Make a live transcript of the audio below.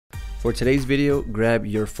For today's video, grab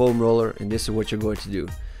your foam roller and this is what you're going to do.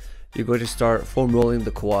 You're going to start foam rolling the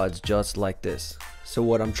quads just like this. So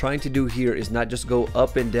what I'm trying to do here is not just go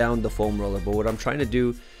up and down the foam roller, but what I'm trying to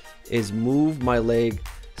do is move my leg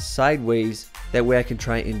sideways. That way I can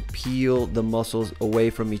try and peel the muscles away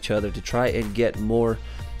from each other to try and get more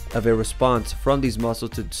of a response from these muscles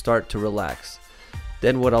to start to relax.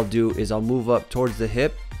 Then what I'll do is I'll move up towards the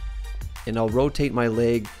hip and I'll rotate my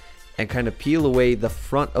leg and kind of peel away the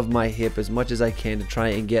front of my hip as much as I can to try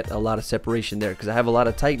and get a lot of separation there, because I have a lot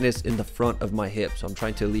of tightness in the front of my hip, so I'm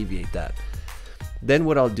trying to alleviate that. Then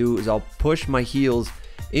what I'll do is I'll push my heels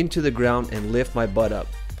into the ground and lift my butt up.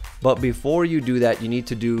 But before you do that, you need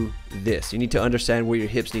to do this. You need to understand where your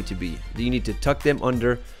hips need to be. You need to tuck them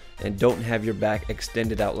under and don't have your back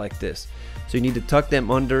extended out like this. So you need to tuck them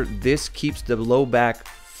under. This keeps the low back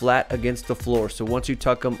flat against the floor. So once you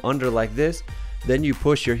tuck them under like this, then you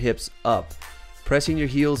push your hips up, pressing your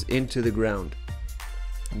heels into the ground.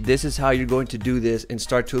 This is how you're going to do this and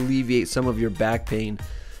start to alleviate some of your back pain,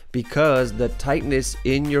 because the tightness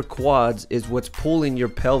in your quads is what's pulling your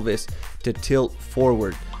pelvis to tilt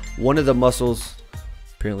forward. One of the muscles,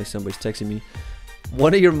 apparently somebody's texting me,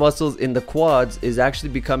 one of your muscles in the quads is actually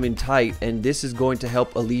becoming tight, and this is going to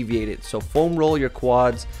help alleviate it. So foam roll your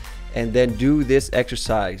quads and then do this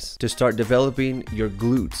exercise to start developing your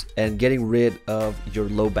glutes and getting rid of your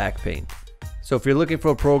low back pain. So if you're looking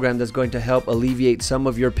for a program that's going to help alleviate some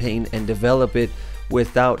of your pain and develop it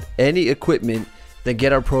without any equipment, then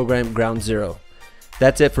get our program Ground Zero.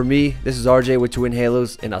 That's it for me. This is RJ with Twin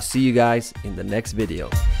Halos, and I'll see you guys in the next video.